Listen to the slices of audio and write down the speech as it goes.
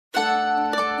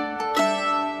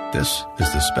This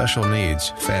is the Special Needs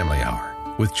Family Hour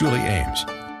with Julie Ames.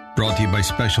 Brought to you by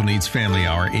Special Needs Family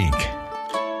Hour,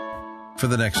 Inc. For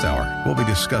the next hour, we'll be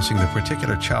discussing the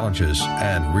particular challenges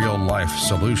and real-life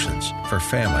solutions for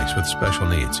families with special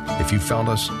needs. If you found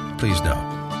us, please know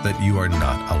that you are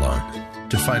not alone.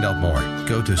 To find out more,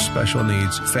 go to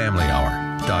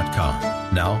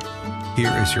specialneedsfamilyhour.com. Now,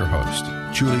 here is your host,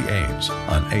 Julie Ames,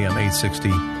 on AM 860,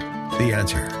 The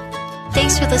Answer.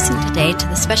 Thanks for listening today to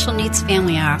the Special Needs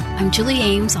Family Hour. I'm Julie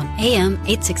Ames on AM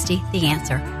 860, The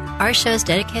Answer. Our show is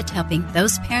dedicated to helping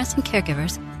those parents and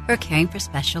caregivers who are caring for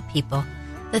special people.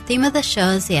 The theme of the show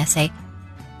is the essay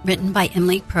written by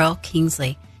Emily Pearl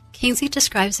Kingsley. Kingsley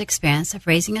describes the experience of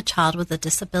raising a child with a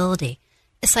disability.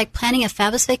 It's like planning a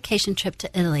fabulous vacation trip to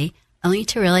Italy, only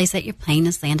to realize that your plane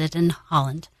has landed in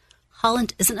Holland.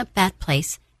 Holland isn't a bad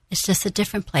place, it's just a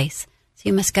different place. So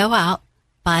you must go out,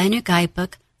 buy a new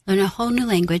guidebook, learn a whole new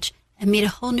language, and meet a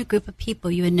whole new group of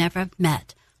people you would never have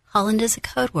met. Holland is a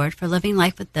code word for living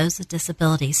life with those with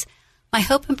disabilities. My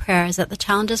hope and prayer is that the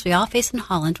challenges we all face in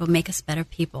Holland will make us better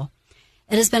people.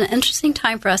 It has been an interesting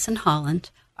time for us in Holland.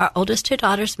 Our oldest two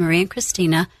daughters, Marie and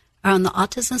Christina, are on the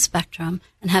autism spectrum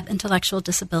and have intellectual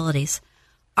disabilities.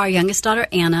 Our youngest daughter,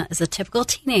 Anna, is a typical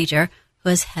teenager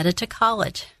who is headed to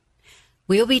college.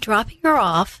 We will be dropping her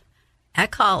off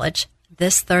at college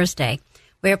this Thursday.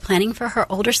 We are planning for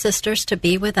her older sisters to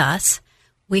be with us.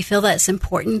 We feel that it's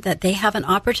important that they have an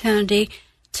opportunity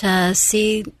to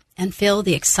see and feel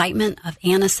the excitement of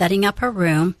Anna setting up her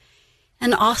room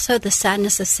and also the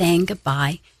sadness of saying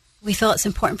goodbye. We feel it's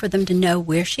important for them to know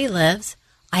where she lives.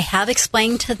 I have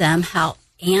explained to them how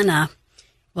Anna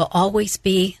will always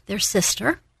be their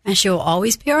sister and she will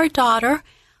always be our daughter.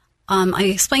 I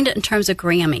explained it in terms of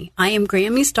Grammy. I am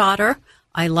Grammy's daughter.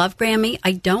 I love Grammy.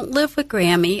 I don't live with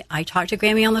Grammy. I talk to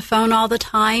Grammy on the phone all the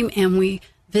time, and we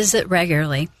visit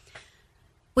regularly.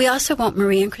 We also want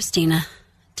Marie and Christina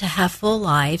to have full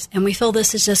lives, and we feel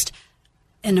this is just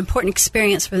an important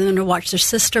experience for them to watch their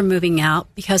sister moving out,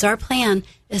 because our plan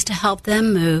is to help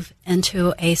them move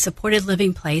into a supported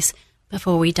living place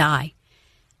before we die.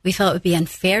 We felt it would be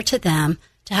unfair to them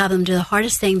to have them do the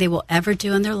hardest thing they will ever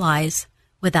do in their lives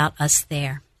without us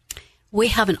there. We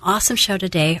have an awesome show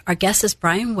today. Our guest is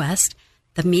Brian West,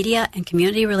 the Media and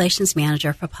Community Relations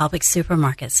Manager for Publix Super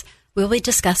Markets. We'll be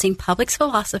discussing Publix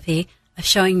philosophy of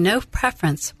showing no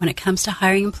preference when it comes to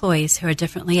hiring employees who are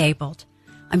differently abled.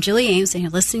 I'm Julie Ames, and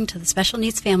you're listening to the Special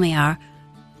Needs Family Hour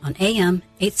on AM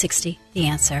 860, The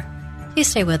Answer. Please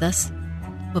stay with us.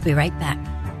 We'll be right back.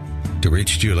 To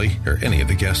reach Julie or any of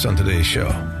the guests on today's show,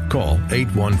 call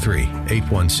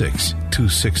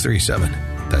 813-816-2637.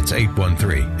 That's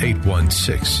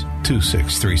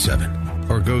 813-816-2637.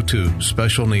 Or go to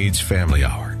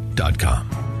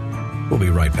specialneedsfamilyhour.com. We'll be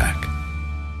right back.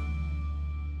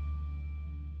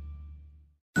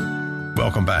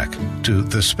 Welcome back to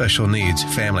the Special Needs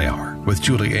Family Hour with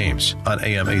Julie Ames on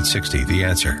AM 860, The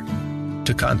Answer.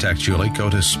 To contact Julie, go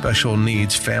to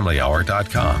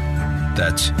specialneedsfamilyhour.com.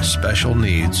 That's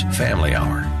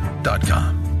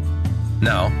specialneedsfamilyhour.com.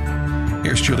 Now,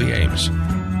 here's Julie Ames.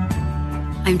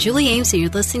 I'm Julie Ames, and you're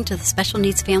listening to the Special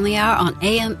Needs Family Hour on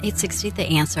AM 860,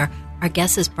 The Answer. Our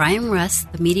guest is Brian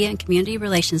West, the Media and Community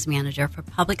Relations Manager for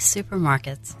Publix Super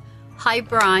Markets. Hi,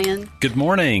 Brian. Good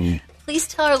morning. Please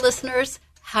tell our listeners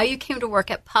how you came to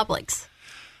work at Publix.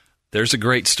 There's a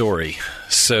great story.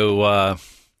 So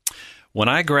when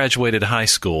I graduated high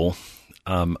school,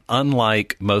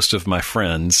 unlike most of my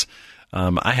friends,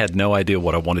 I had no idea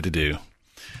what I wanted to do.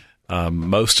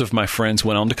 Most of my friends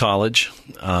went on to college.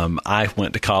 I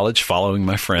went to college following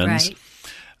my friends.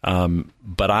 Right.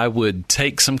 But I would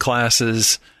take some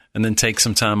classes and then take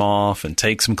some time off and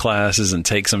take some classes and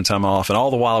take some time off. And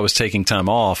all the while I was taking time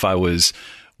off, I was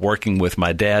working with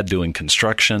my dad doing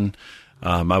construction.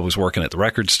 I was working at the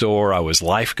record store. I was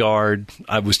lifeguard.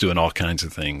 I was doing all kinds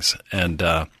of things. And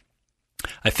I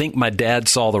think my dad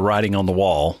saw the writing on the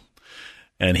wall.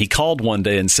 And he called one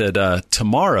day and said,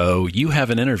 tomorrow you have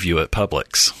an interview at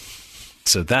Publix.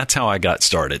 So that's how I got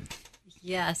started.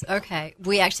 Yes. Okay.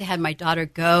 We actually had my daughter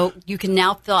go. You can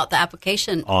now fill out the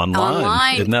application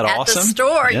online. Isn't that awesome? At the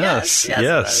store. Yes. That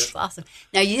is awesome.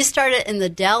 Now, you started in the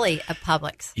deli at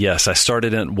Publix. Yes. I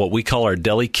started in what we call our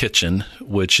deli kitchen,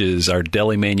 which is our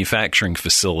deli manufacturing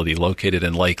facility located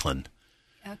in Lakeland.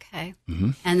 Okay. Mm-hmm.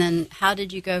 And then how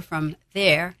did you go from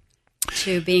there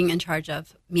to being in charge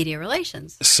of media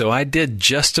relations? So I did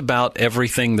just about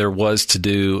everything there was to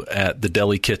do at the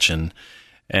deli kitchen.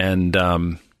 And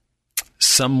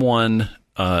someone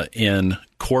in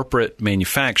corporate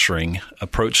manufacturing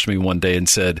approached me one day and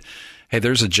said, hey,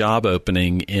 there's a job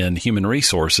opening in human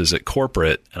resources at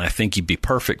corporate, and I think you'd be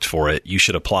perfect for it. You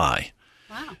should apply.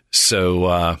 Wow.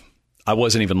 So I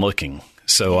wasn't even looking.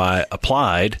 So I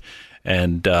applied,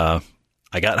 and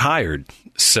I got hired.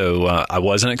 So I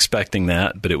wasn't expecting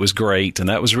that, but it was great. And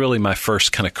that was really my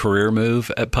first kind of career move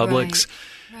at Publix.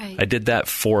 Right. I did that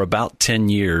for about 10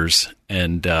 years,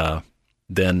 and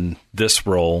then this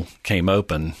role came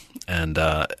open. And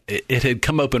it had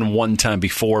come open one time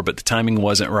before, but the timing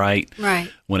wasn't right.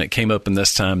 Right. When it came open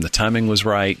this time, the timing was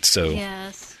right. So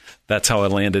yes. That's how I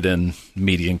landed in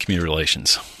media and community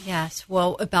relations. Yes.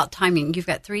 Well, about timing, you've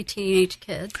got 3 teenage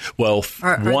kids. Well,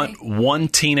 Are one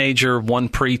teenager, one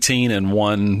preteen, and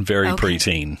one very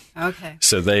preteen. Okay.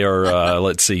 So they are,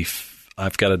 let's see,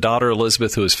 I've got a daughter,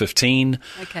 Elizabeth, who is 15,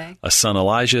 a son,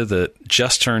 Elijah, that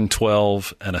just turned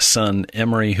 12, and a son,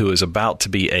 Emery, who is about to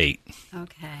be 8.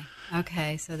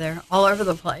 Okay, so they're all over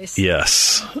the place.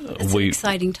 Yes. It's an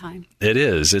exciting time. It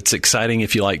is. It's exciting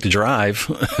if you like to drive.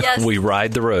 Yes. We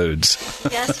ride the roads.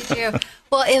 Yes, you do.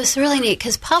 Well, it was really neat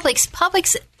because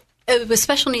Publix, with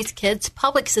special needs kids,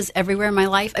 Publix is everywhere in my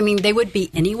life. I mean, they would be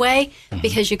anyway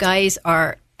because you guys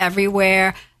are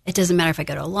everywhere. It doesn't matter if I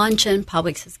go to a luncheon.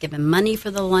 Publix has given money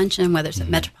for the luncheon, whether it's at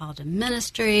Metropolitan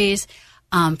Ministries,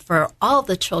 for all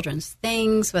the children's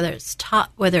things, whether it's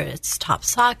top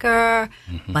soccer,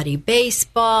 buddy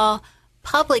baseball.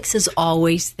 Publix is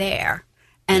always there.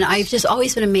 And I've just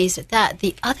always been amazed at that.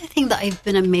 The other thing that I've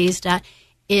been amazed at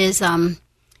is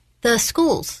the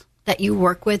schools that you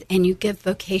work with, and you give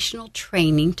vocational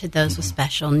training to those with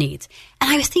special needs. And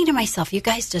I was thinking to myself, you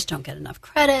guys just don't get enough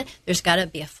credit. There's got to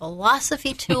be a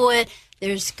philosophy to it.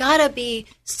 There's got to be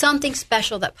something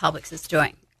special that Publix is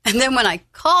doing. And then when I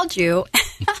called you,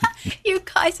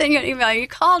 I sent you an email, you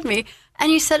called me,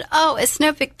 and you said, oh, it's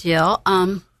no big deal.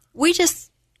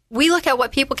 We look at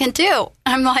what people can do.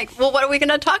 I'm like, well, what are we going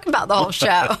to talk about the whole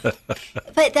show?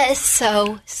 But that is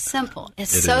so simple.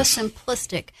 It's so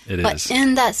simplistic. But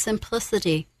in that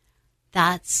simplicity,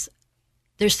 there's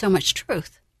so much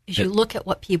truth as you look at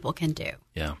what people can do.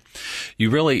 Yeah. You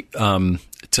really,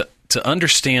 to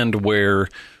understand where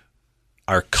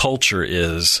our culture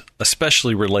is,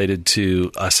 especially related to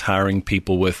us hiring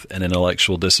people with an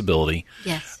intellectual disability,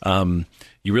 yes,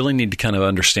 you really need to kind of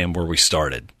understand where we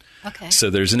started. Okay. So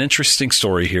there's an interesting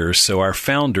story here. So our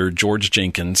founder, George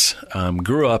Jenkins,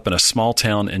 grew up in a small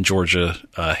town in Georgia,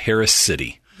 Harris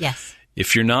City. Yes.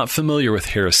 If you're not familiar with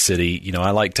Harris City, I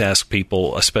like to ask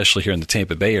people, especially here in the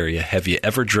Tampa Bay area, have you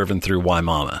ever driven through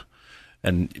Wimauma?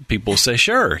 And people say,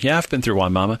 sure, yeah, I've been through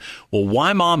Wimauma. Well,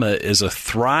 Wimauma is a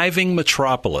thriving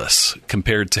metropolis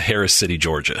compared to Harris City,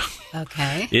 Georgia.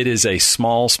 Okay. It is a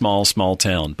small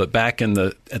town. But back at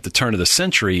the turn of the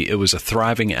century, it was a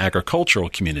thriving agricultural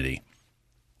community.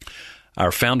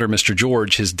 Our founder, Mr.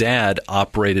 George, his dad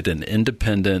operated an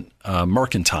independent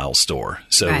mercantile store.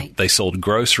 So they sold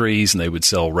groceries, and they would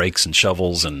sell rakes and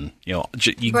shovels, and you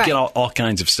get all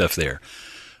kinds of stuff there.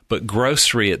 But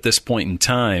grocery at this point in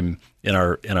time in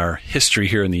our history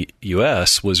here in the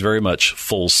U.S. was very much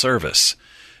full service.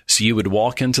 So you would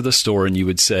walk into the store and you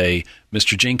would say,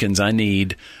 Mr. Jenkins, I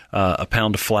need a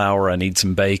pound of flour, I need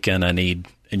some bacon, and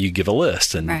you give a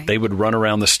list. And they would run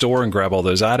around the store and grab all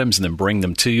those items and then bring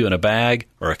them to you in a bag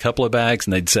or a couple of bags,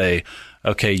 and they'd say,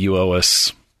 okay, you owe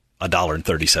us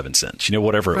 $1.37,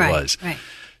 whatever it was. Right.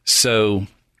 So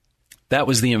that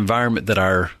was the environment that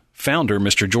our founder,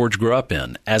 Mr. George, grew up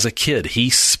in. As a kid, he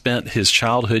spent his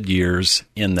childhood years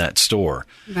in that store.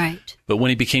 Right. But when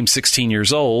he became 16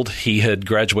 years old, he had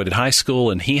graduated high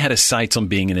school, and he had his sights on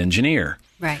being an engineer.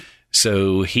 Right.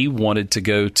 So he wanted to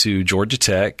go to Georgia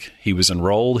Tech. He was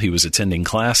enrolled. He was attending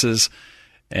classes.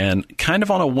 And kind of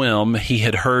on a whim, he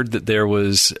had heard that there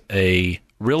was a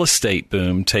real estate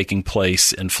boom taking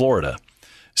place in Florida.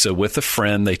 So with a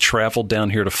friend, they traveled down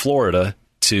here to Florida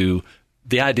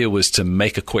the idea was to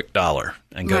make a quick dollar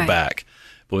and go back.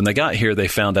 But when they got here, they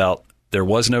found out there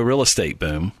was no real estate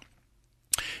boom.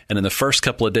 And in the first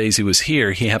couple of days he was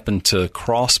here, he happened to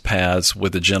cross paths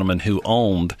with a gentleman who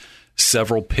owned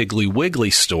several Piggly Wiggly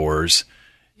stores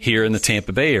here in the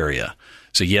Tampa Bay area.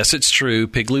 So yes, it's true.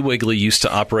 Piggly Wiggly used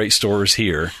to operate stores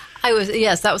here. That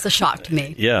was a shock to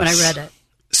me when I read it.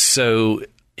 So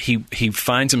he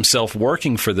finds himself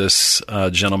working for this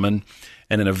gentleman.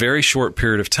 And in a very short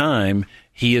period of time,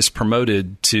 he is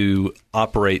promoted to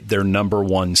operate their number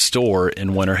one store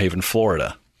in Winter Haven,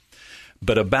 Florida.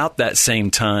 But about that same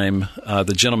time,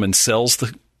 the gentleman sells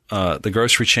the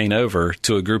grocery chain over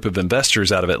to a group of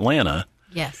investors out of Atlanta.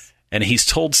 Yes. And he's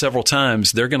told several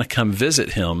times they're going to come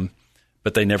visit him,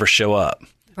 but they never show up.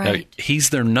 Now, he's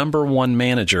their number one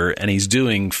manager, and he's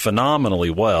doing phenomenally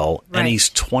well, and he's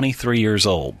 23 years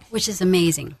old. Which is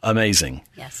amazing. Amazing.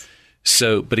 Yes.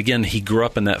 So, but again, he grew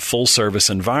up in that full-service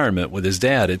environment with his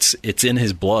dad. It's in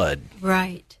his blood.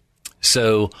 Right.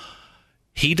 So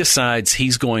he decides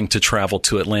he's going to travel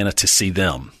to Atlanta to see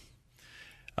them.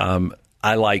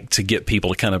 I like to get people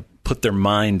to kind of put their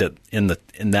mind in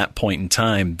that point in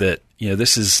time that,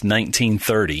 this is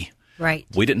 1930. Right.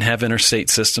 We didn't have interstate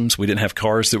systems. We didn't have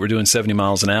cars that were doing 70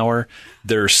 miles an hour.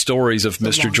 There are stories of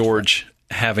Mr. George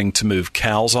having to move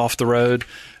cows off the road,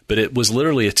 but it was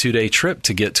literally a 2-day trip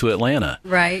to get to Atlanta.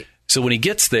 Right. So when he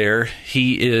gets there,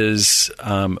 he is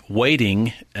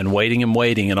waiting and waiting and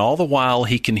waiting, and all the while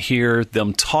he can hear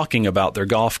them talking about their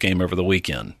golf game over the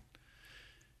weekend.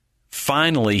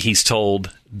 Finally, he's told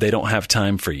they don't have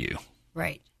time for you.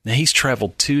 Right. Now, he's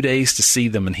traveled 2 days to see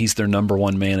them, and he's their number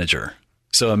one manager.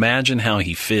 So imagine how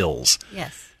he feels.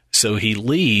 Yes. So he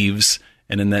leaves,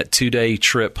 and in that 2-day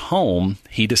trip home,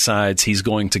 he decides he's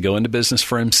going to go into business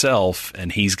for himself,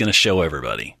 and he's going to show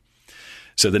everybody.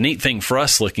 So the neat thing for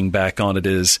us looking back on it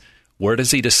is, where does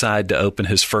he decide to open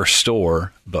his first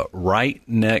store? But right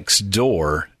next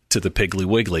door to the Piggly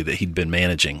Wiggly that he'd been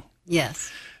managing.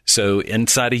 Yes. So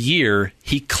inside a year,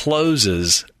 he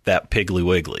closes that Piggly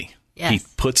Wiggly. Yes. He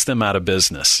puts them out of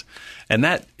business. And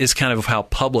that is kind of how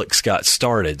Publix got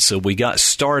started. So we got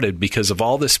started because of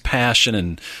all this passion,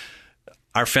 and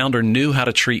our founder knew how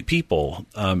to treat people.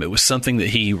 It was something that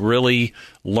he really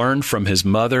learned from his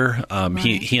mother.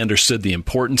 He understood the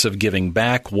importance of giving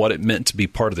back, what it meant to be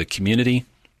part of the community.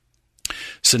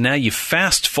 So now you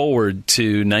fast forward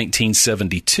to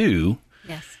 1972.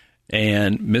 Yes.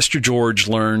 And Mr. George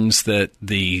learns that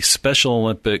the Special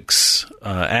Olympics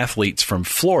athletes from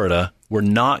Florida were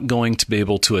not going to be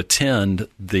able to attend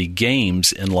the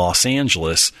games in Los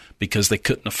Angeles because they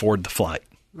couldn't afford the flight.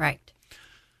 Right.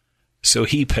 So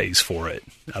he pays for it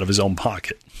out of his own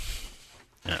pocket.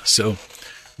 Yeah, so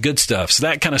good stuff. So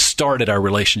that kind of started our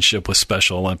relationship with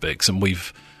Special Olympics, and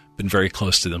we've been very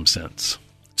close to them since.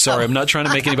 Sorry, I'm not trying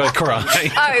to make anybody cry. All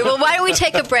right, well, why don't we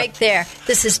take a break there?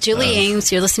 This is Julie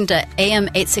Ames. You're listening to AM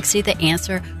 860, The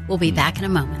Answer. We'll be back in a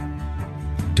moment.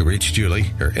 To reach Julie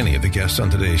or any of the guests on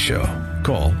today's show,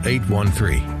 call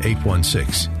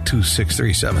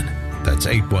 813-816-2637. That's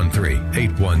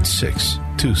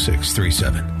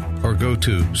 813-816-2637. Or go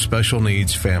to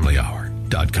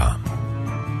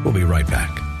specialneedsfamilyhour.com. We'll be right back.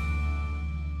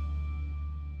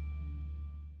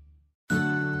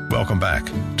 Welcome back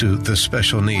to the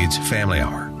Special Needs Family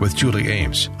Hour with Julie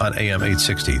Ames on AM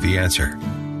 860, The Answer.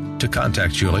 To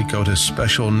contact Julie, go to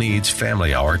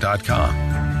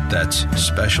specialneedsfamilyhour.com. That's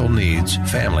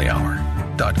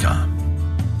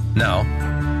specialneedsfamilyhour.com. Now,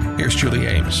 here's Julie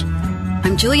Ames.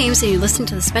 I'm Julie Ames, and you listen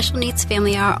to the Special Needs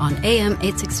Family Hour on AM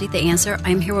 860, The Answer.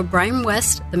 I'm here with Brian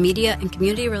West, the Media and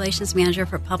Community Relations Manager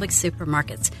for Publix Super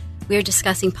Markets. We are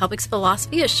discussing Publix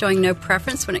philosophy as showing no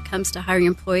preference when it comes to hiring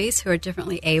employees who are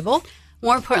differently able.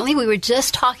 More importantly, we were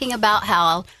just talking about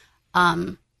how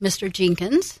Mr.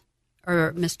 Jenkins,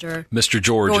 or Mr.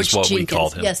 George is what Jenkins, we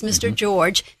called him. Yes, Mr.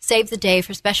 George saved the day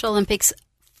for Special Olympics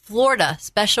Florida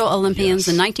Special Olympians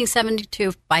in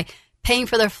 1972 by paying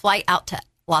for their flight out to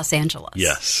Los Angeles.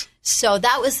 Yes. So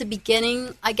that was the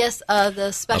beginning, I guess, of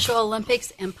the Special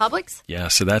Olympics and Publix? Yeah,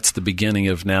 so that's the beginning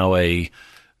of now a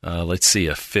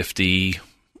 50,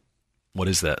 what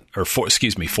is that?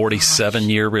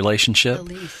 47-year relationship. At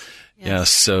least. Yes. Yeah,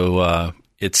 so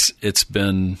it's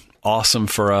been awesome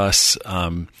for us.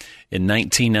 In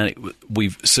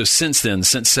 1990, since then,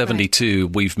 since 72,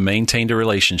 we've maintained a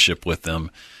relationship with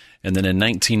them. And then in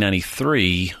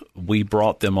 1993, we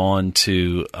brought them on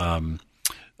to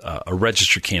a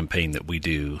register campaign that we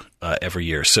do every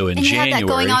year. So in January, you have that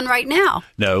going on right now.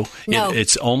 No.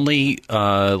 It's only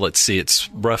it's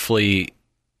roughly,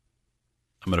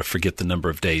 I'm going to forget the number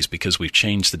of days because we've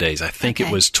changed the days. I think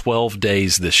it was 12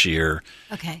 days this year.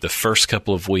 Okay. The first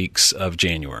couple of weeks of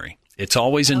January. It's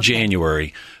always in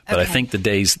January, but I think the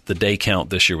day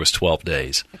count this year was 12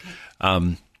 days. Okay.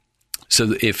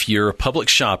 So if you're a Publix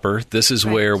shopper, this is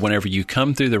where whenever you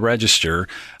come through the register,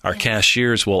 our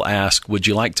cashiers will ask, would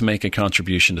you like to make a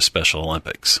contribution to Special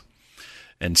Olympics?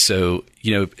 And so,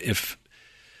 if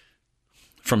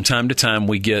from time to time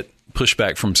we get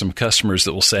pushback from some customers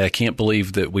that will say, I can't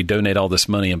believe that we donate all this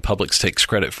money and Publix takes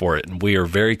credit for it. And we are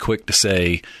very quick to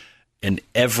say, in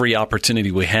every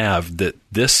opportunity we have, that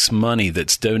this money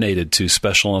that's donated to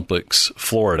Special Olympics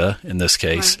Florida, in this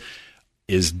case,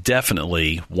 is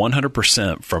definitely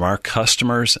 100% from our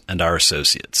customers and our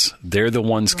associates. They're the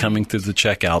ones coming through the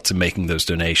checkouts and making those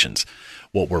donations.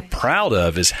 What we're proud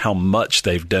of is how much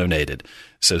they've donated.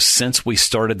 So since we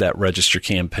started that register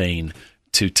campaign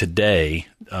to today,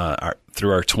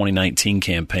 through our 2019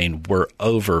 campaign, we're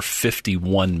over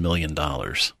 $51 million.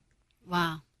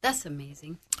 Wow, that's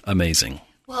amazing. Amazing.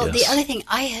 Well, yes. The other thing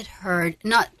I had heard,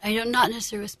 not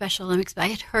necessarily with Special Olympics, but I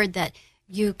had heard that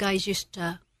you guys used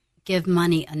to give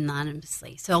money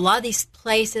anonymously. So a lot of these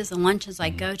places and lunches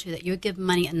I go to, that you would give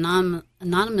money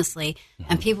anonymously,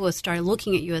 and people would start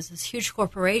looking at you as this huge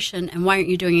corporation, and why aren't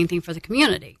you doing anything for the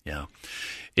community? Yeah.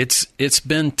 It's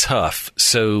been tough.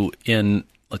 So in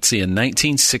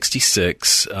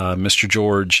 1966, Mr.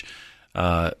 George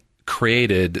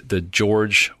created the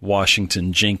George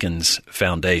Washington Jenkins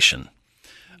Foundation.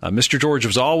 Mr. George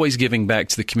was always giving back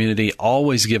to the community,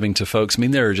 always giving to folks. I mean,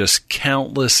 there are just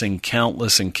countless and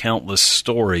countless and countless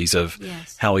stories of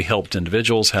how he helped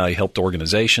individuals, how he helped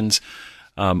organizations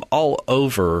all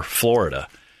over Florida.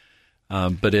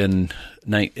 But in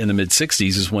the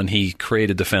mid-'60s is when he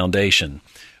created the foundation.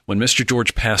 When Mr.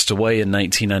 George passed away in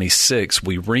 1996,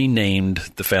 we renamed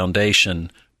the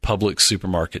foundation Publix Super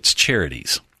Markets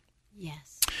Charities.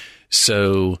 Yes.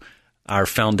 So our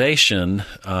foundation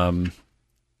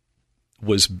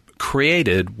was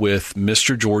created with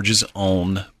Mr. George's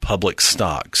own public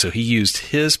stock. So he used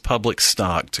his public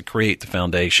stock to create the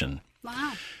foundation.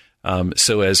 Wow.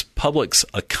 So as Publix,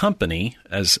 a company,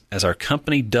 as our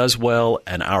company does well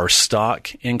and our stock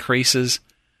increases,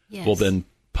 well, then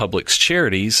Publix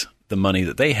Charities, the money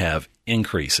that they have,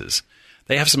 increases.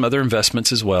 They have some other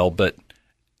investments as well, but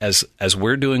as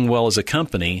we're doing well as a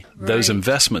company, those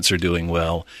investments are doing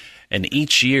well. And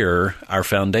each year, our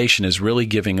foundation is really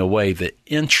giving away the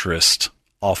interest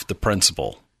off the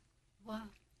principal. Wow.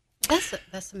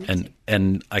 That's amazing.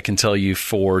 And I can tell you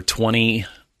for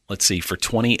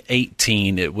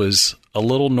 2018, it was a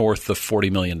little north of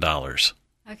 $40 million.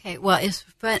 Okay. Well, I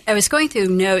was going through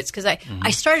notes because I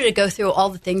started to go through all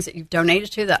the things that you've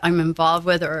donated to that I'm involved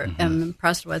with or am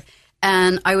impressed with.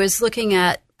 And I was looking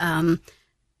at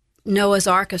Noah's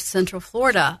Ark of Central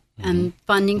Florida, and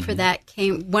funding for that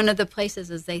came. One of the places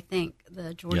is the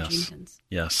George Jenkins.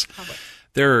 Yes. Public.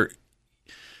 There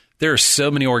are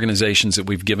so many organizations that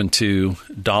we've given to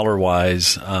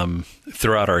dollar-wise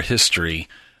throughout our history,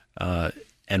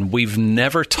 and we've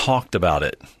never talked about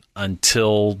it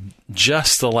until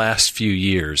just the last few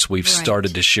years. We've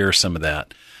started to share some of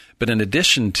that. But in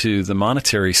addition to the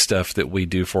monetary stuff that we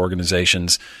do for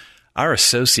organizations, our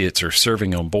associates are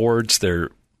serving on boards.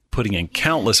 They're putting in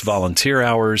countless volunteer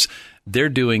hours. They're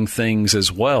doing things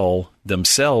as well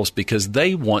themselves because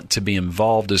they want to be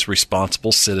involved as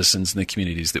responsible citizens in the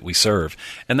communities that we serve.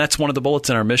 And that's one of the bullets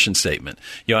in our mission statement.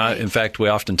 In fact, we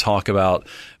often talk about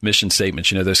mission statements.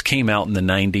 Those came out in the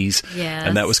 90s,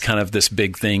 and that was kind of this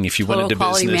big thing. If you went into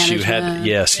business, you had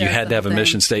to have a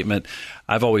mission statement.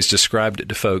 I've always described it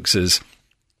to folks as,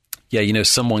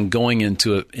 someone going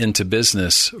into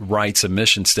business writes a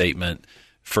mission statement.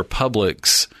 For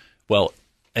Publix,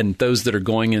 and those that are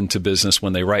going into business,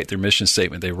 when they write their mission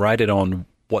statement, they write it on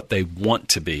what they want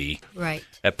to be. Right.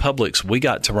 At Publix, we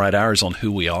got to write ours on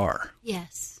who we are.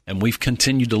 Yes. And we've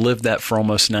continued to live that for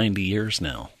almost 90 years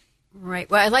now. Right.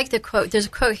 Well, I like the quote. There's a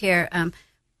quote here.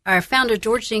 Our founder,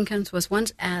 George Jenkins, was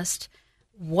once asked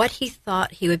what he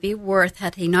thought he would be worth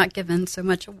had he not given so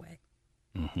much away.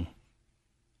 Mm-hmm.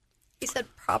 He said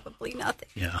probably nothing.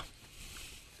 Yeah.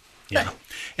 Yeah,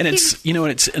 and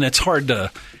it's hard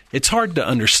to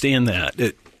understand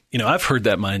that. I've heard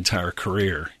that my entire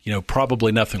career.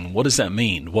 Probably nothing. What does that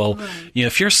mean? Well,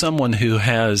 if you're someone who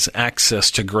has access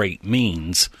to great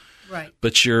means,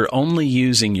 but you're only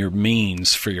using your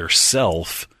means for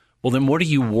yourself, well, then what are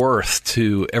you worth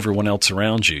to everyone else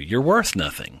around you? You're worth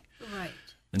nothing. Right.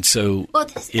 And so, I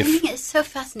think it's so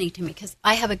fascinating to me because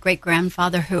I have a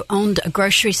great-grandfather who owned a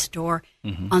grocery store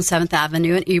on 7th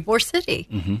Avenue in Ybor City.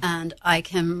 And I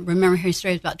can remember hearing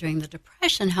stories about during the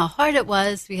Depression, how hard it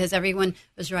was because everyone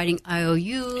was writing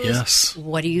IOUs. Yes.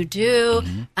 What do you do?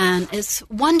 And it's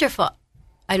wonderful.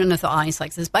 I don't know if the audience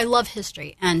likes this, but I love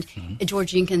history. And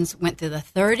George Jenkins went through the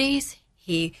 30s.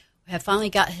 He had finally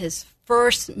got his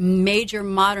first major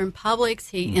modern Publix.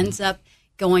 He ends up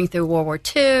going through World War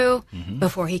II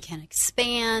before he can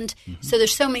expand. So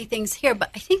there's so many things here. But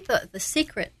I think the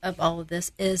secret of all of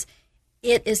this is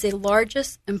it is the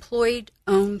largest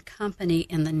employee-owned company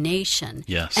in the nation.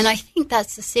 Yes. And I think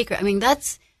that's the secret. I mean,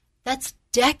 that's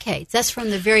decades. That's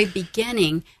from the very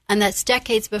beginning, and that's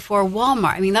decades before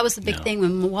Walmart. I mean, that was the big thing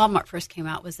when Walmart first came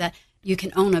out, was that you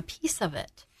can own a piece of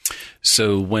it.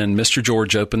 So when Mr.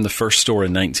 George opened the first store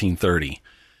in 1930,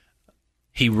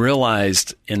 he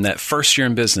realized in that first year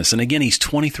in business, and again, he's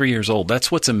 23 years old.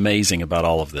 That's what's amazing about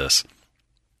all of this.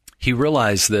 He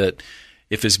realized that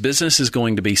if his business is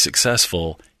going to be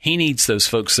successful, he needs those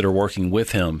folks that are working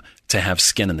with him to have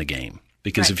skin in the game.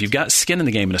 Because if you've got skin in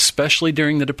the game, and especially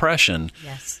during the Depression,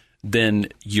 then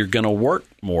you're going to work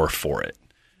more for it.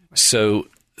 Right. So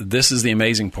this is the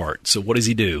amazing part. So what does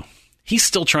he do? He's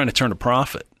still trying to turn a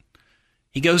profit.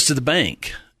 He goes to the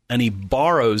bank and he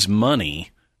borrows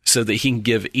money so that he can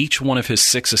give each one of his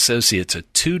 6 associates a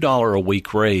 $2 a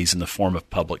week raise in the form of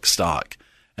public stock.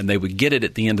 And they would get it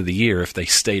at the end of the year if they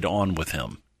stayed on with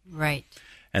him. Right.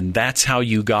 And that's how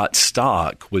you got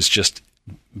stock, was just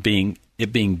being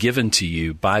given to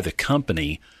you by the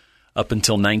company up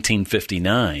until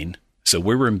 1959. So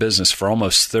we were in business for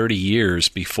almost 30 years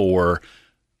before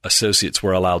associates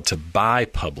were allowed to buy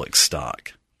public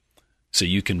stock. So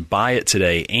you can buy it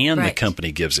today and the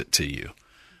company gives it to you.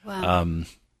 Wow.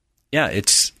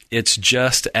 It's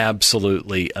just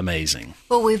absolutely amazing.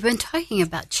 Well, we've been talking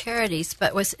about charities,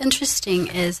 but what's interesting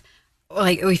is,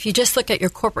 like, if you just look at your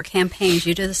corporate campaigns,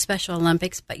 you do the Special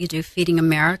Olympics, but you do Feeding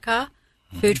America,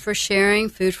 Food for Sharing,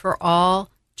 Food for All,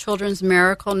 Children's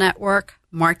Miracle Network,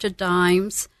 March of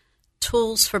Dimes,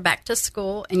 Tools for Back to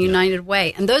School, and United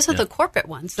Way. And those are the corporate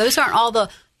ones. Those aren't all the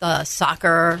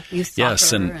soccer, youth soccer.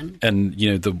 Yes, and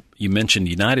you mentioned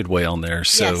United Way on there.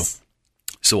 So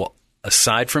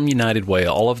aside from United Way,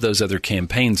 all of those other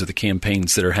campaigns are the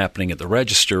campaigns that are happening at the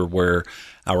register, where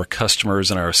our customers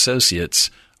and our associates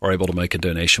are able to make a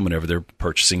donation whenever they're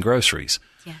purchasing groceries.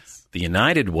 Yes. The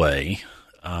United Way,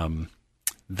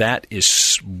 that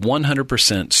is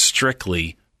 100%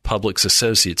 strictly Publix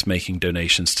associates making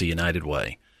donations to United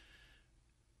Way.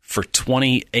 For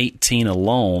 2018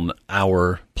 alone,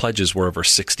 our pledges were over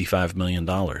 $65 million.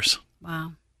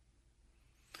 Wow.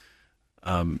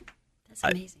 That's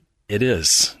amazing. It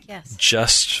is. Yes.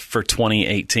 Just for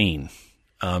 2018.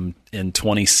 In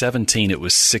 2017, it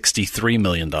was $63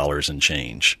 million and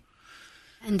change.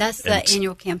 And that's the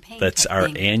annual campaign. That's our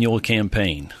annual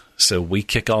campaign. So we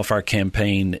kick off our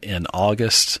campaign in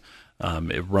August.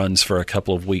 It runs for a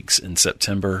couple of weeks in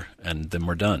September, and then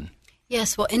we're done.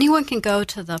 Yes, well, anyone can go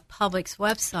to the Publix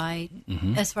website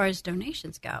as far as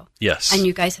donations go. Yes, and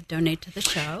you guys have donated to the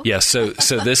show. Yes, so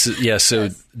this is So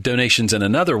donations in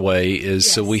another way is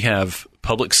so we have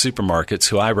Publix Super Markets,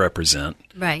 who I represent,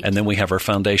 right, and then we have our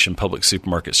foundation, Publix Super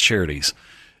Markets Charities.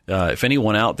 If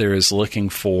anyone out there is looking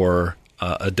for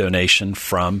a donation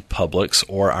from Publix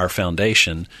or our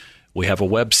foundation, we have a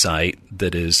website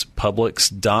that is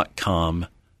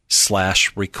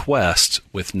publix.com/request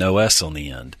with no S on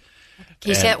the end. Can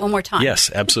you say it one more time?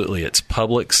 Yes, absolutely. It's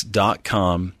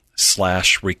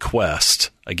publix.com/request,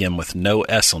 again with no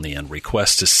S on the end.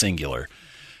 Request is singular.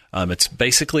 It's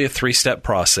basically a 3-step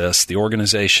process. The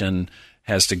organization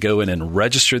has to go in and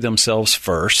register themselves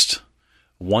first.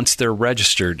 Once they're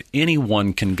registered,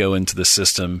 anyone can go into the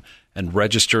system and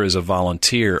register as a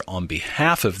volunteer on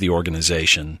behalf of the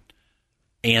organization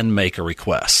and make a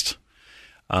request.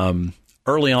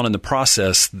 Early on in the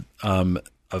process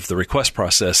of the request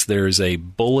process, there's a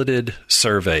bulleted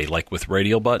survey, like with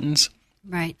radio buttons.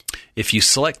 Right. If you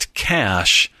select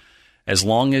cash, as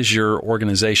long as your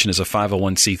organization is a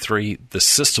 501c3, the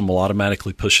system will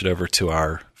automatically push it over to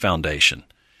our foundation.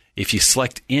 If you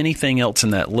select anything else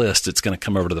in that list, it's going to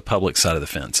come over to the public side of the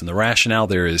fence. And the rationale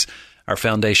there is our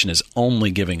foundation is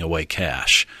only giving away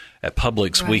cash. At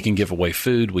Publix, we can give away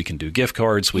food, we can do gift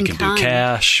cards, we can do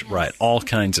cash, all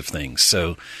kinds of things.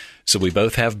 So we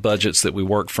both have budgets that we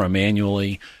work from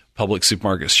annually. Publix Super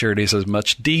Markets Charities has a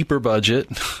much deeper budget.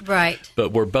 Right.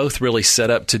 But we're both really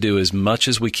set up to do as much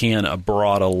as we can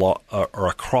abroad or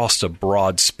across a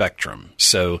broad spectrum.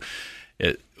 So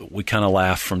we kind of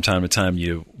laugh from time to time.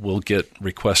 We'll get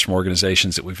requests from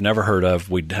organizations that we've never heard of.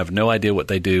 We have no idea what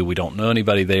they do. We don't know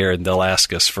anybody there, and they'll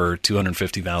ask us for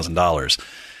 $250,000.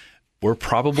 We're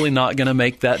probably not going to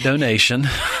make that donation.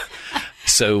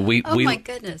 So we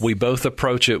both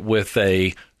approach it with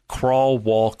a crawl,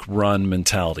 walk, run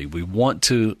mentality. We want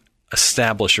to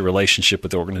establish a relationship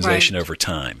with the organization over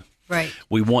time. Right.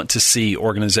 We want to see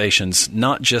organizations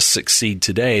not just succeed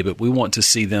today, but we want to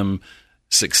see them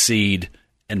succeed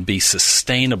and be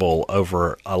sustainable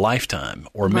over a lifetime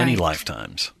or many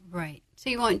lifetimes. Right. So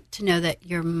you want to know that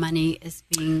your money is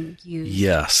being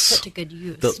used put to good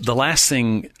use. The last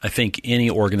thing I think any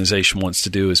organization wants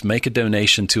to do is make a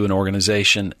donation to an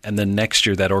organization, and then next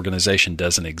year that organization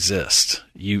doesn't exist.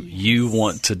 You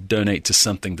want to donate to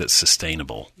something that's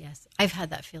sustainable. Yes. I've had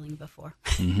that feeling before.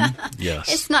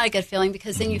 Yes. It's not a good feeling,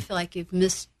 because then you feel like you've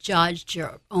misjudged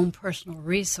your own personal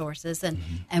resources,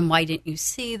 and why didn't you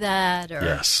see that?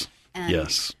 Or,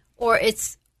 yes. Or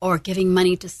giving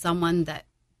money to someone that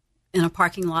in a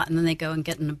parking lot, and then they go and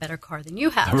get in a better car than you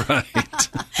have. Right.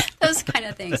 those kind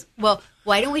of things. Well,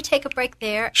 why don't we take a break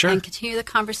there and continue the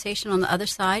conversation on the other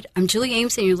side? I'm Julie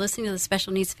Ames, and you're listening to the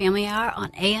Special Needs Family Hour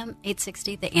on AM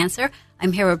 860, The Answer.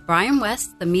 I'm here with Brian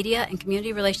West, the Media and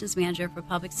Community Relations Manager for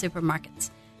Publix Super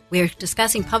Markets. We are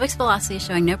discussing Publix philosophy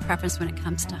showing no preference when it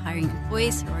comes to hiring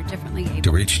employees who are differently able.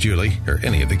 To reach Julie or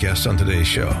any of the guests on today's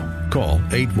show, call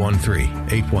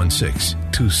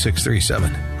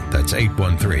 813-816-2637. That's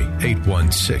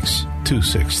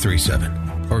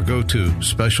 813-816-2637. Or go to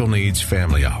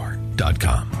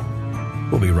specialneedsfamilyhour.com.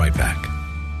 We'll be right back.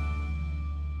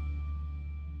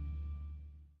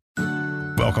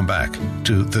 Welcome back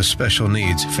to the Special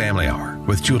Needs Family Hour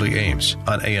with Julie Ames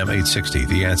on AM 860,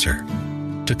 The Answer.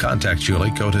 To contact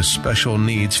Julie, go to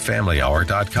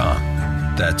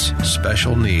specialneedsfamilyhour.com. That's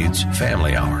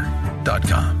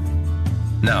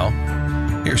specialneedsfamilyhour.com. Now,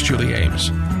 here's Julie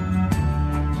Ames.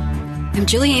 I'm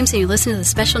Julie Ames, and you're listening to the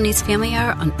Special Needs Family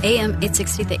Hour on AM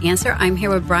 860, The Answer. I'm here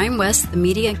with Brian West, the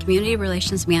Media and Community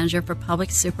Relations Manager for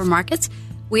Publix Super Markets.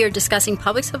 We are discussing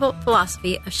Publix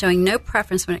philosophy of showing no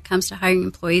preference when it comes to hiring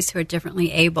employees who are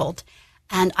differently abled.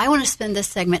 And I want to spend this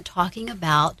segment talking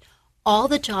about all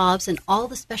the jobs and all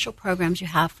the special programs you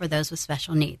have for those with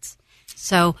special needs.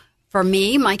 So for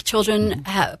me, my children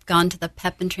have gone to the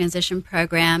PEP and Transition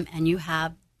program, and you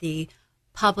have the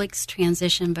Publix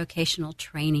Transition Vocational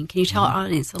Training. Can you tell our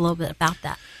audience a little bit about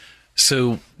that?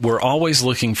 So we're always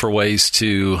looking for ways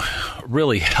to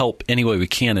really help any way we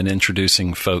can in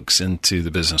introducing folks into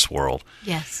the business world.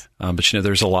 Yes. But,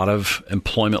 there's a lot of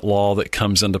employment law that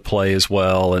comes into play as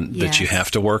well, and that you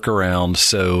have to work around.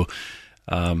 So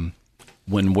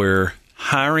when we're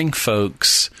hiring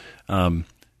folks,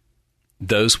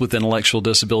 those with intellectual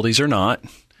disabilities or not,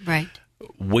 right,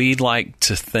 we like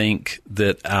to think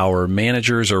that our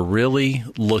managers are really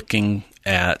looking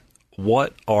at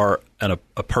what are a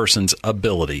person's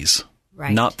abilities,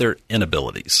 right, not their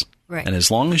inabilities. Right. And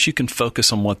as long as you can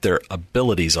focus on what their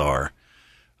abilities are,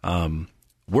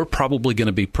 we're probably going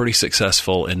to be pretty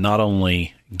successful in not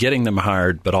only getting them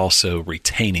hired, but also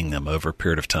retaining them over a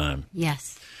period of time.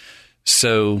 Yes.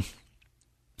 So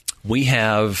we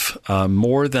have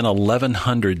more than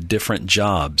 1,100 different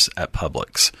jobs at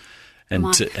Publix.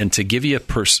 And to give you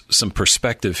some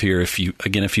perspective here, if you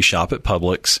shop at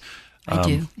Publix, I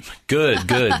do. Good.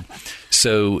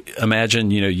 So imagine,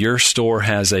 your store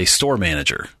has a store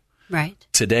manager. Right.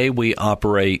 Today we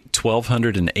operate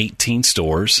 1,218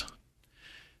 stores.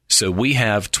 So we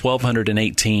have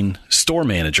 1,218 store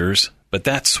managers, but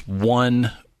that's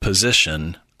one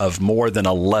position of more than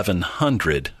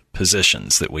 1,100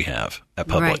 positions that we have at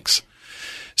Publix. Right.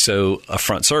 So a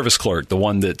front service clerk, the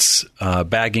one that's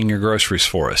bagging your groceries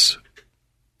for us,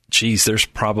 there's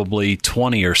probably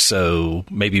 20 or so,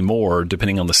 maybe more,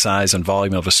 depending on the size and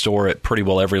volume of a store at pretty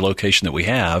well every location that we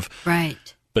have. Right.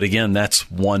 But again, that's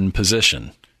one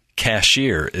position.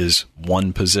 Cashier is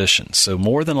one position. So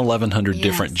more than 1,100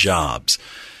 different jobs.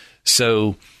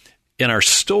 So in our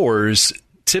stores,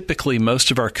 typically most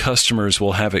of our customers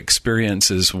will have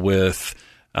experiences with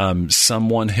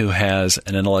someone who has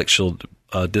an intellectual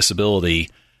disability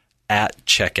at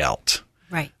checkout.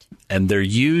 Right. And they're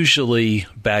usually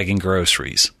bagging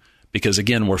groceries because,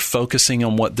 again, we're focusing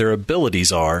on what their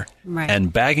abilities are. Right.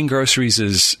 And bagging groceries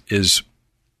is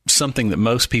something that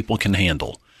most people can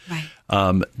handle. Right.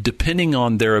 Depending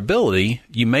on their ability,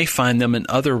 you may find them in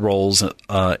other roles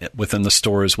within the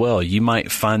store as well. You might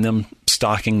find them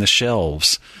stocking the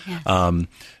shelves. Yes.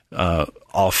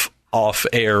 Off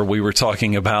air, we were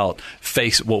talking about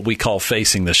what we call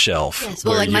facing the shelf. Yes,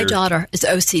 well, like my daughter is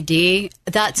OCD.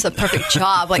 That's a perfect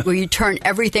job, like where you turn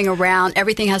everything around.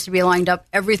 Everything has to be lined up.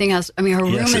 Her room is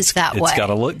that way. It's got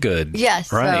to look good.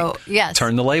 Yes. Right. So, yes.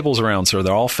 Turn the labels around so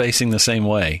they're all facing the same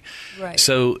way. Right.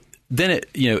 So then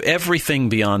everything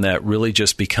beyond that really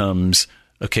just becomes,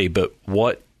 okay, but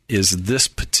what is this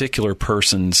particular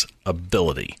person's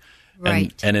ability?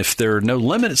 Right. And if there are no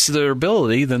limits to their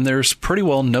ability, then there's pretty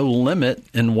well no limit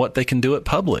in what they can do at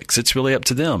Publix. It's really up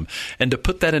to them. And to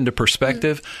put that into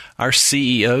perspective, our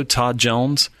CEO, Todd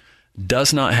Jones,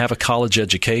 does not have a college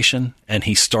education, and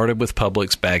he started with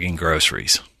Publix bagging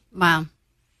groceries. Wow.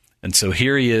 And so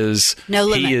here he is. No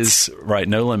limits. He is, right,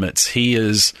 no limits. He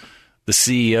is the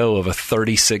CEO of a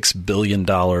 $36 billion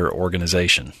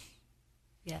organization.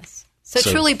 Yes. So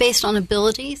truly based on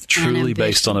abilities? Truly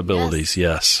based on abilities,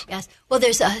 yes. Yes. Well,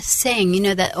 there's a saying,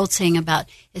 that old saying about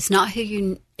it's not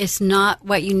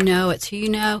what you know, it's who you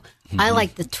know. Mm-hmm. I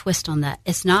like the twist on that.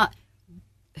 It's not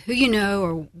who you know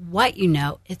or what you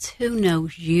know. It's who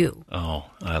knows you. Oh,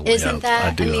 Isn't that?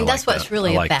 I do. I mean, that's what that. it's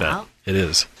really I like about. That. It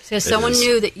is. So someone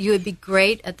knew that you would be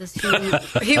great at this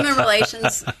human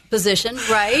relations position,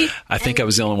 right? I think I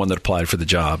was the only one that applied for the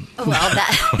job. Well,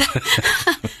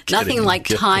 nothing like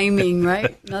timing,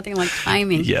 right? Nothing like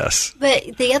timing. Yes.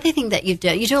 But the other thing that you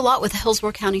do a lot with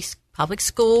Hillsborough County Public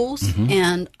Schools,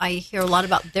 and I hear a lot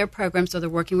about their programs, so they're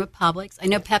working with Publix. I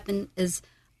know Pepin is,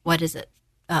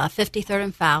 53rd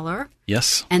and Fowler.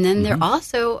 Yes. And then they're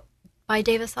also by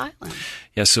Davis Island.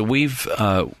 Yeah, so we've,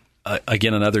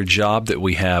 again, another job that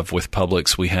we have with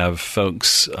Publix, we have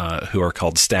folks who are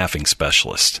called staffing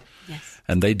specialists. Yes.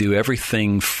 And they do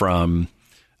everything from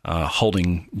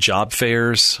holding job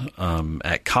fairs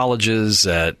at colleges,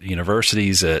 at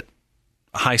universities, at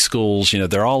high schools.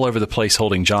 They're all over the place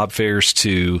holding job fairs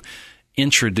to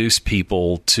introduce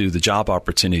people to the job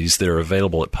opportunities that are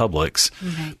available at Publix.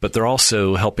 Mm-hmm. But they're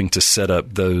also helping to set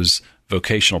up those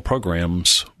vocational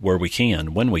programs where we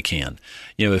can, when we can.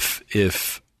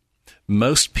 If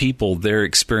most people, their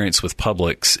experience with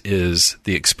Publix is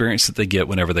the experience that they get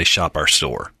whenever they shop our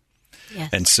store. Yes.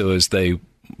 And so as they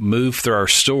move through our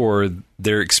store,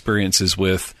 their experiences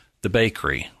with the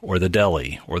bakery or the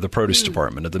deli or the produce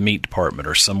department or the meat department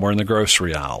or somewhere in the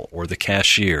grocery aisle or the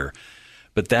cashier.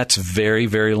 But that's very,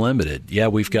 very limited. Yeah,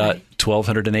 we've got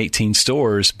 1,218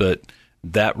 stores, but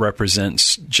that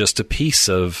represents just a piece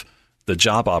of the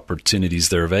job opportunities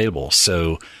that are available.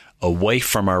 So away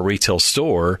from our retail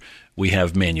store, we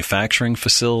have manufacturing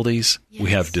facilities. Yes.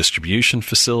 We have distribution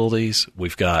facilities.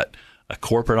 We've got a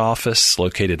corporate office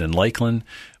located in Lakeland.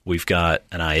 We've got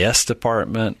an IS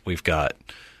department. We've got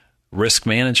risk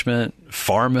management,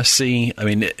 pharmacy. I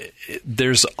mean,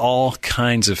 there's all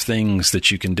kinds of things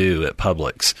that you can do at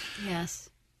Publix. Yes.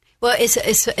 Well,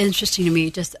 it's interesting to me,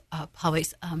 just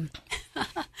Publix.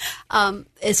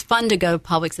 It's fun to go to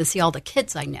Publix and see all the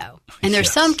kids I know. And there's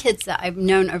some kids that I've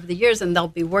known over the years, and they'll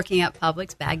be working at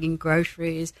Publix, bagging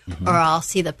groceries, or I'll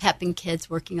see the Pepin kids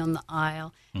working on the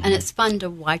aisle. And it's fun to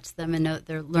watch them and know that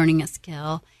they're learning a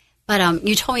skill. But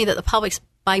you told me that the Publix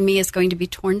by me is going to be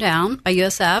torn down by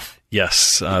USF.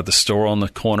 Yes, the store on the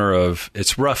corner of,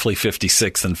 it's roughly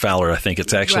 56th and Fowler. I think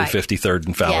it's actually 53rd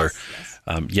and Fowler.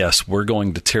 Yes, we're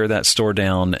going to tear that store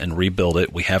down and rebuild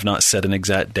it. We have not set an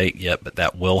exact date yet, but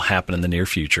that will happen in the near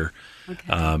future.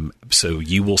 Okay. So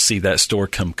you will see that store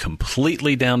come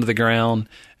completely down to the ground,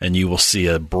 and you will see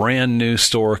a brand new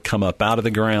store come up out of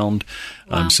the ground.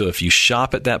 Wow. So if you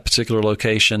shop at that particular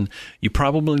location, you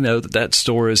probably know that that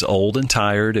store is old and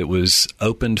tired. It was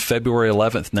opened February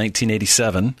 11th,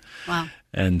 1987. Wow.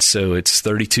 And so it's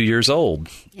 32 years old,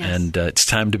 and it's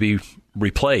time to be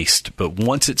replaced. But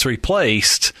once it's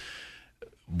replaced,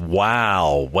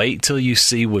 wow, wait till you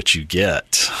see what you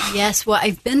get. Yes, well,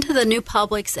 I've been to the new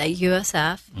Publix at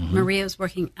USF. Maria was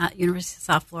working at University of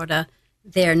South Florida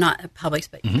there, not at Publix,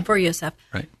 but for USF.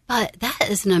 Right. But that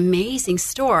is an amazing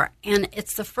store, and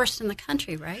it's the first in the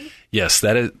country, right? Yes,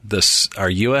 that is our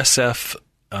USF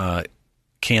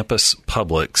campus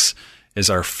Publix is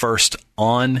our first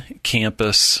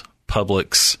on-campus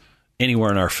Publix anywhere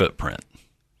in our footprint.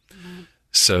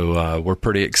 So we're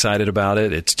pretty excited about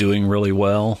it. It's doing really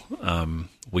well.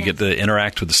 We get to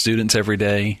interact with the students every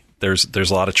day. There's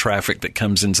a lot of traffic that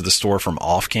comes into the store from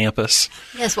off campus.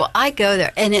 Yes, well, I go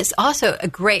there, and it's also a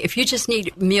great, if you just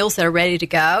need meals that are ready to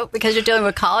go, because you're dealing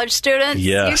with college students,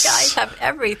 you guys have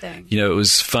everything. It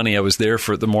was funny. I was there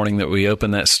for the morning that we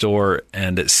opened that store,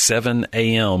 and at 7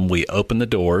 a.m. we opened the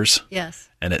doors. Yes.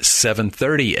 And at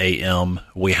 7:30 a.m.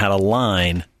 we had a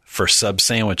line for sub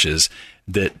sandwiches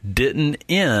that didn't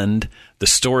end. The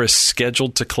store is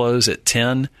scheduled to close at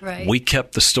 10. Right. We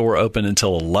kept the store open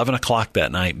until 11 o'clock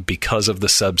that night because of the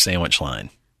sub sandwich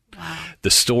line. Wow. The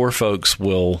store folks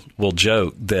will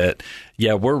joke that,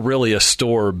 we're really a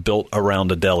store built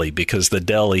around a deli because the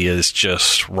deli is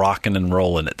just rocking and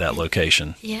rolling at that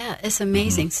location. Yeah, it's an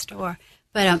amazing store.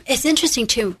 But it's interesting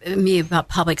to me about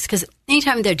Publix because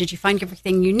anytime there, did you find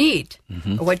everything you need?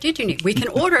 Or what did you need? We can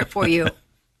order it for you.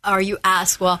 Or you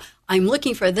ask, well, I'm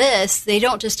looking for this. They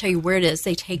don't just tell you where it is.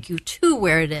 They take you to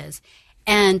where it is.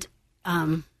 And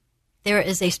there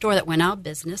is a store that went out of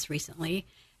business recently.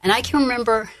 And I can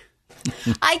remember,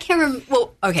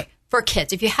 well, okay, for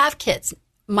kids. If you have kids,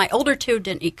 my older two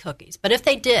didn't eat cookies. But if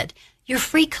they did, your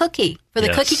free cookie for the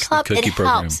Cookie Club, it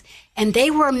helps. And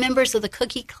they were members of the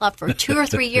Cookie Club for 2 or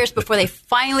 3 years before they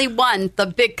finally won the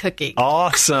big cookie.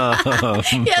 Awesome.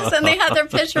 Yes, and they had their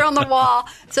picture on the wall.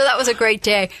 So that was a great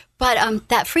day. But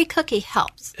that free cookie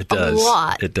helps a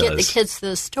lot. It does. Get the kids to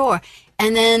the store.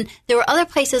 And then there were other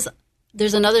places.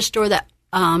 There's another store that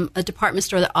a department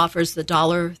store that offers the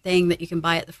dollar thing that you can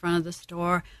buy at the front of the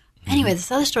store. Anyway,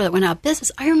 this other store that went out of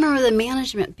business, I remember the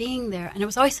management being there, and it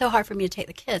was always so hard for me to take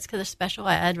the kids because they're special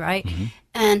ed, right?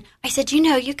 And I said,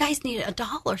 you guys need a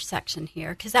dollar section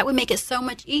here because that would make it so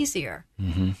much easier.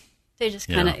 They just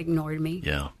kind of ignored me.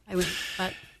 Yeah.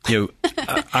 But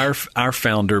our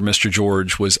founder, Mr.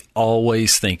 George, was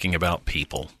always thinking about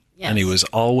people. Yes. And he was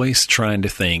always trying to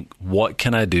think, what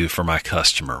can I do for my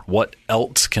customer? What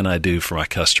else can I do for my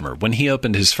customer? When he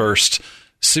opened his first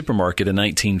supermarket in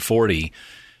 1940,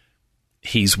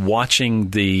 he's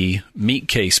watching the meat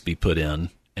case be put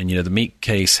in. And, the meat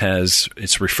case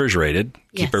it's refrigerated,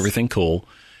 keep everything cool.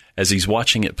 As he's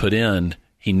watching it put in,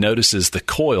 he notices the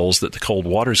coils that the cold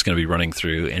water is going to be running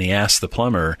through. And he asks the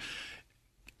plumber,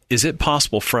 is it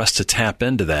possible for us to tap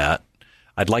into that?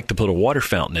 I'd like to put a water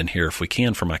fountain in here if we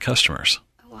can for my customers.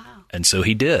 Oh, wow. And so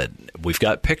he did. We've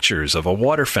got pictures of a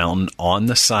water fountain on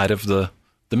the side of the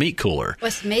meat cooler.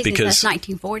 What's amazing is that's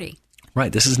 1940.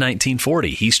 Right. This is 1940.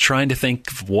 He's trying to think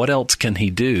of what else can he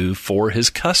do for his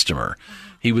customer.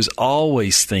 He was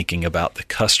always thinking about the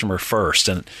customer first.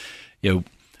 And,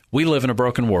 we live in a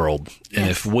broken world. And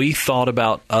if we thought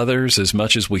about others as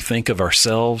much as we think of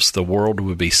ourselves, the world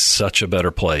would be such a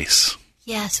better place.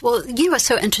 Yes. Well, what's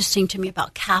so interesting to me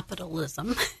about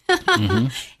capitalism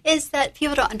is that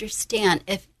people don't understand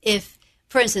if,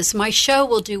 for instance, my show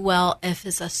will do well if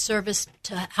it's a service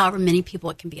to however many people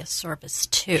it can be a service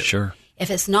to. Sure. If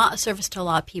it's not a service to a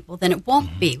lot of people, then it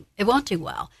won't be. It won't do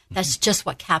well. That's just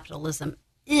what capitalism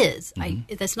is.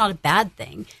 That's not a bad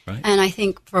thing. Right. And I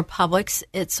think for Publix,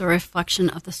 it's a reflection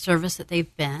of the service that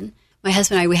they've been. My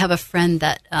husband and I, we have a friend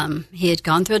that he had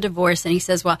gone through a divorce, and he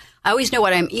says, well, I always know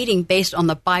what I'm eating based on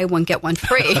the buy one, get one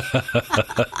free at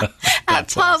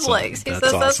Publix. Awesome. He says,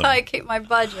 that's how I keep my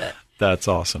budget. That's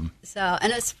awesome. So,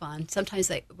 and it's fun. Sometimes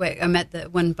I'm at the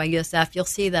one by USF, you'll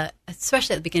see that,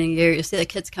 especially at the beginning of the year, you'll see the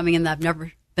kids coming in that have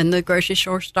never been to the grocery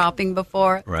store shopping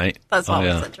before. Right. That's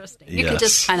always interesting. You can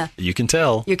just kind of... You can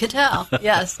tell. You can tell.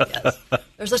 Yes.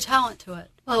 There's a talent to it.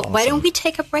 Well, Awesome. Why don't we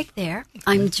take a break there?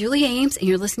 I'm Julie Ames, and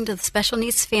you're listening to the Special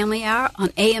Needs Family Hour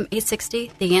on AM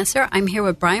 860, The Answer. I'm here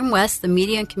with Brian West, the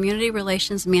Media and Community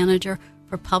Relations Manager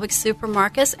for Publix Super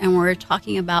Markets, and we're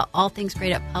talking about all things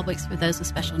great at Publix for those with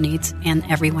special needs and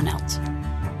everyone else.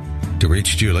 To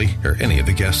reach Julie or any of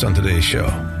the guests on today's show,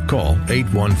 call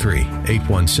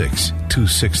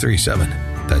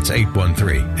 813-816-2637. That's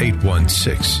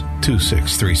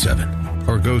 813-816-2637.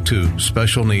 Or go to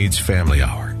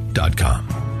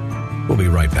specialneedsfamilyhour.com. We'll be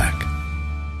right back.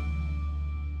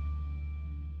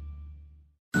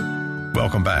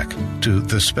 Welcome back to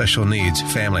the Special Needs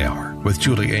Family Hour with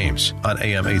Julie Ames on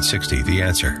AM 860, The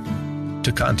Answer.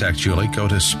 To contact Julie, go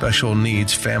to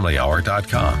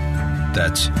specialneedsfamilyhour.com.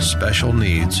 That's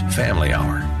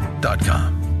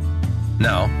specialneedsfamilyhour.com.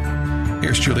 Now,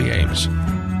 here's Julie Ames.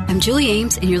 I'm Julie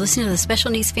Ames, and you're listening to the Special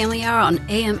Needs Family Hour on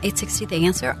AM 860 The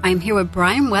Answer. I'm here with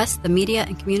Brian West, the Media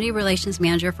and Community Relations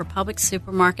Manager for Publix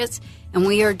Super Markets, and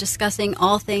we are discussing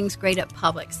all things great at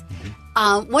Publix.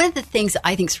 One of the things that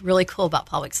I think is really cool about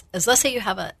Publix is, let's say you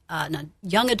have a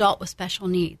young adult with special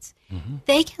needs.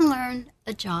 They can learn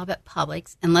a job at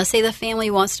Publix, and let's say the family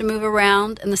wants to move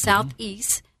around in the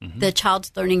Southeast. The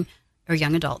child's learning, or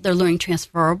young adult, they're learning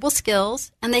transferable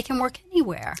skills, and they can work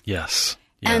anywhere. Yes.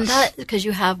 And that, because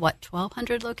you have,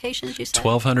 1,200 locations, you said?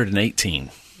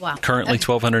 1,218. Wow. Currently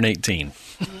 1,218.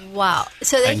 Wow.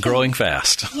 So they growing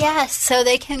fast. Yes. So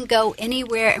they can go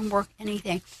anywhere and work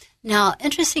anything. Now,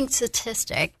 interesting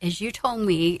statistic, as you told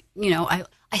me, I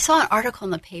saw an article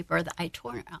in the paper that I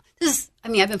tore out.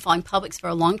 I've been following Publix for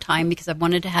a long time because I've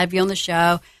wanted to have you on the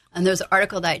show. And there's an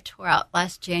article that I tore out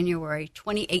last January,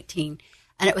 2018,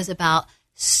 and it was about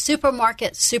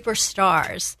supermarket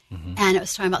superstars, and it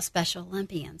was talking about Special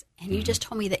Olympians. And you just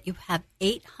told me that you have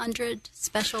 800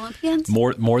 Special Olympians?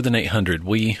 More than 800.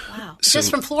 Wow. Just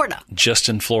from Florida? Just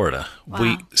in Florida.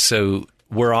 Wow.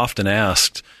 We're often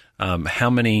asked, how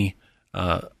many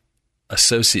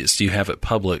associates do you have at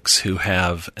Publix who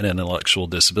have an intellectual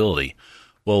disability?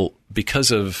 Well, because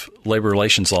of labor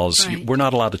relations laws, we're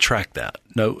not allowed to track that.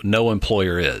 No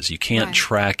employer is. You can't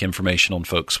track information on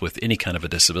folks with any kind of a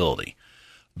disability.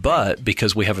 But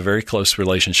because we have a very close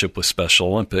relationship with Special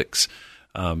Olympics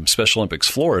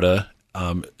Florida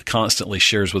constantly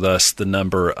shares with us the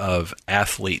number of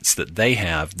athletes that they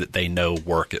have that they know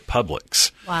work at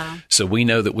Publix. Wow. So we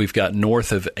know that we've got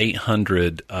north of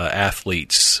 800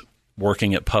 athletes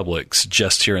working at Publix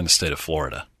just here in the state of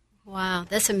Florida. Wow,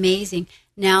 that's amazing.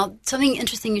 Now, something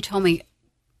interesting you told me,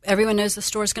 everyone knows the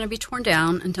store is going to be torn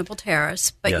down in Temple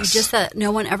Terrace, but Yes. you just said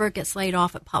no one ever gets laid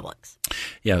off at Publix.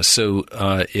 Yeah, so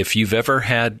if you've ever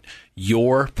had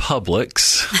your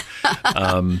Publix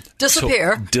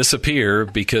disappear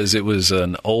because it was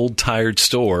an old, tired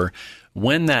store,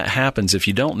 when that happens, if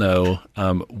you don't know,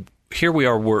 here we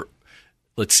are,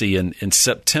 let's see, in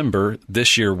September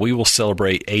this year, we will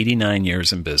celebrate 89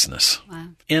 years in business. Wow.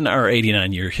 In our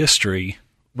 89-year history,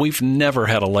 we've never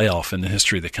had a layoff in the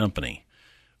history of the company.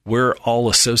 We're all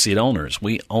associate owners.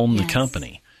 We own the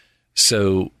company.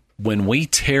 So when we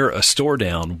tear a store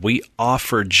down, we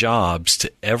offer jobs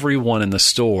to everyone in the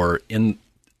store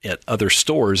at other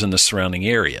stores in the surrounding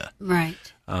area. Right.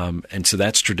 And so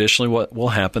that's traditionally what will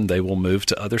happen. They will move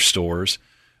to other stores.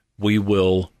 We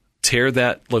will tear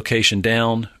that location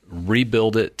down,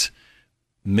 rebuild it.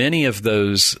 Many of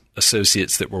those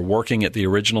associates that were working at the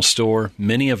original store,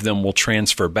 many of them will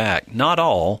transfer back. Not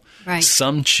all. Right.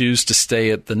 Some choose to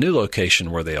stay at the new location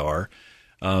where they are.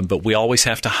 But we always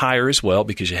have to hire as well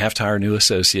because you have to hire new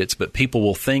associates. But people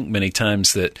will think many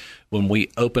times that when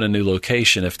we open a new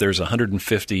location, if there's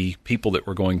 150 people that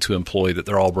we're going to employ, that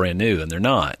they're all brand new, and they're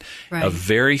not. Right. A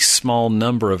very small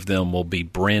number of them will be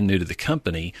brand new to the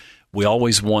company. We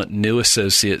always want new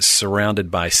associates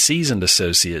surrounded by seasoned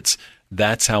associates.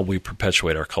 That's how we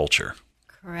perpetuate our culture.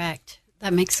 Correct.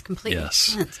 That makes complete Yes.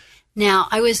 sense. Now,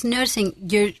 I was noticing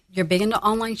you're big into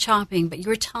online shopping, but you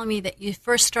were telling me that you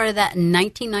first started that in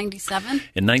 1997?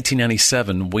 In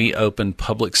 1997, we opened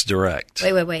Publix Direct.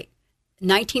 Wait.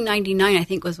 1999, I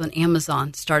think, was when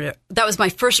Amazon started. That was my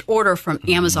first order from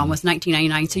Amazon was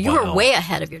 1999. So you were way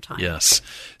ahead of your time. Yes.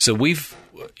 So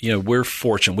we're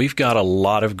fortunate. We've got a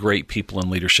lot of great people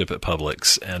in leadership at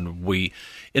Publix, and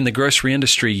in the grocery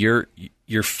industry,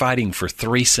 you're fighting for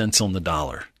 3 cents on the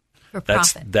dollar. For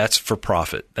profit. That's for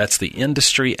profit. That's the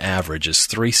industry average is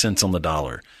 3 cents on the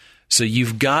dollar. So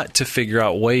you've got to figure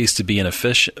out ways to be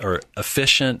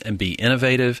efficient and be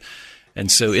innovative. And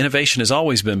so innovation has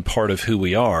always been part of who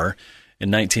we are.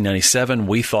 In 1997,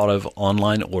 we thought of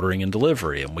online ordering and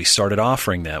delivery, and we started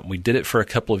offering that. We did it for a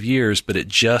couple of years, but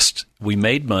we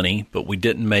made money, but we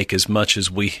didn't make as much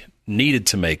as we needed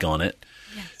to make on it.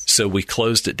 Yes. So we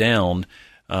closed it down.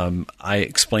 I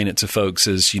explain it to folks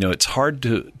as, it's hard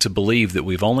to believe that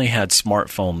we've only had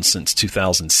smartphones since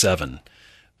 2007.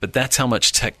 But that's how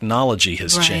much technology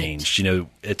has changed. You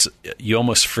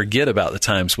almost forget about the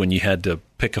times when you had to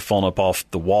pick a phone up off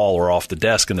the wall or off the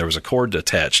desk and there was a cord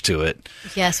attached to it.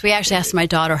 Yes, we actually asked my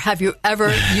daughter, have you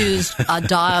ever used a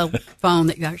dial phone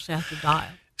that you actually have to dial?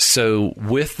 So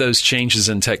with those changes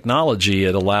in technology,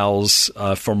 it allows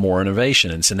for more innovation.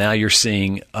 And so now you're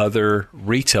seeing other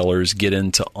retailers get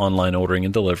into online ordering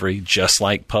and delivery, just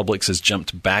like Publix has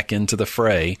jumped back into the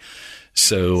fray.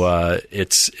 So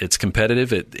it's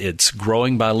competitive. It's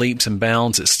growing by leaps and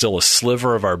bounds. It's still a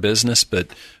sliver of our business, but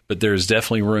there's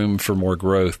definitely room for more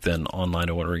growth than online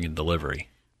ordering and delivery.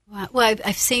 Wow. Well,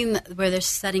 I've seen where they're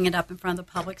setting it up in front of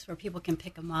the Publix where people can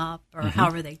pick them up or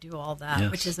however they do all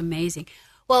that, which is amazing.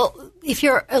 Well, if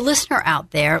you're a listener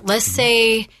out there, let's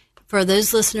say for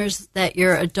those listeners that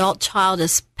your adult child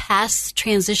is past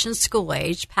transition school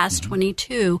age, past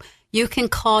 22, you can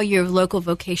call your local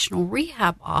vocational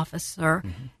rehab officer.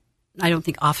 I don't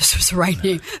think officer is the right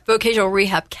name. Vocational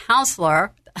rehab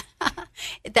counselor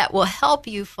that will help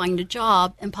you find a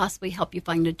job and possibly help you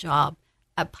find a job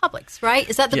at Publix, right?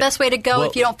 Is that the best way to go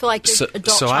if you don't feel like your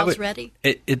adult child's ready?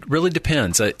 It really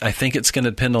depends. I think it's going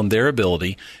to depend on their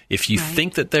ability. If you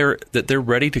think that they're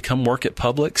ready to come work at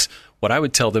Publix, what I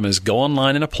would tell them is go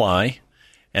online and apply.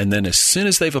 And then as soon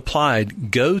as they've applied,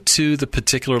 go to the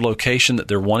particular location that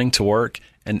they're wanting to work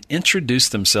and introduce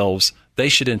themselves. They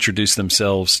should introduce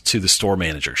themselves to the store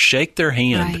manager. Shake their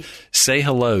hand, say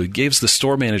hello. It gives the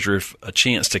store manager a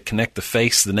chance to connect the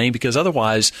face, the name, because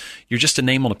otherwise you're just a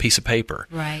name on a piece of paper.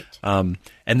 Right. And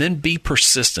then be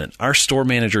persistent. Our store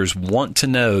managers want to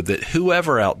know that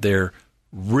whoever out there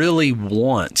really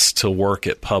wants to work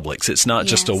at Publix. It's not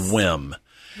just a whim.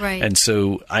 Right. And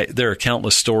so there are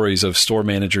countless stories of store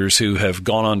managers who have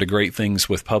gone on to great things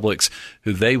with Publix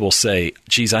who they will say,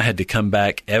 geez, I had to come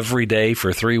back every day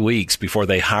for 3 weeks before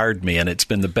they hired me, and it's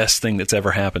been the best thing that's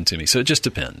ever happened to me. So it just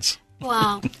depends.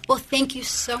 Wow. Well, thank you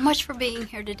so much for being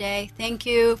here today. Thank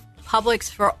you, Publix,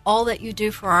 for all that you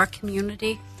do for our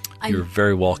community. You're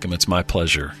very welcome. It's my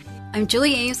pleasure. I'm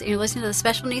Julie Ames, and you're listening to the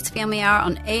Special Needs Family Hour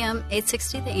on AM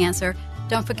 860 The Answer.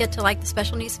 Don't forget to like the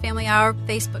Special Needs Family Hour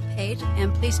Facebook page,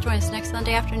 and please join us next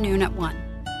Sunday afternoon at 1.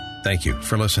 Thank you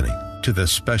for listening to the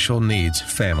Special Needs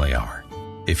Family Hour.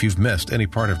 If you've missed any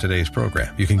part of today's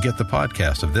program, you can get the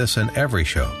podcast of this and every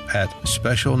show at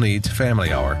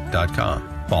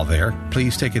specialneedsfamilyhour.com. While there,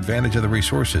 please take advantage of the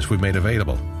resources we've made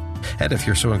available. And if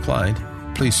you're so inclined,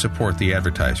 please support the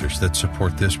advertisers that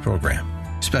support this program.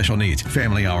 Special Needs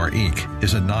Family Hour, Inc.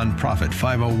 is a nonprofit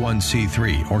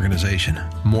 501c3 organization.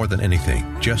 More than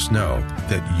anything, just know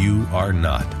that you are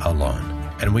not alone.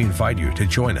 And we invite you to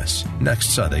join us next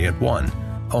Sunday at 1,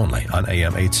 only on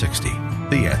AM 860.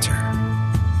 The Answer.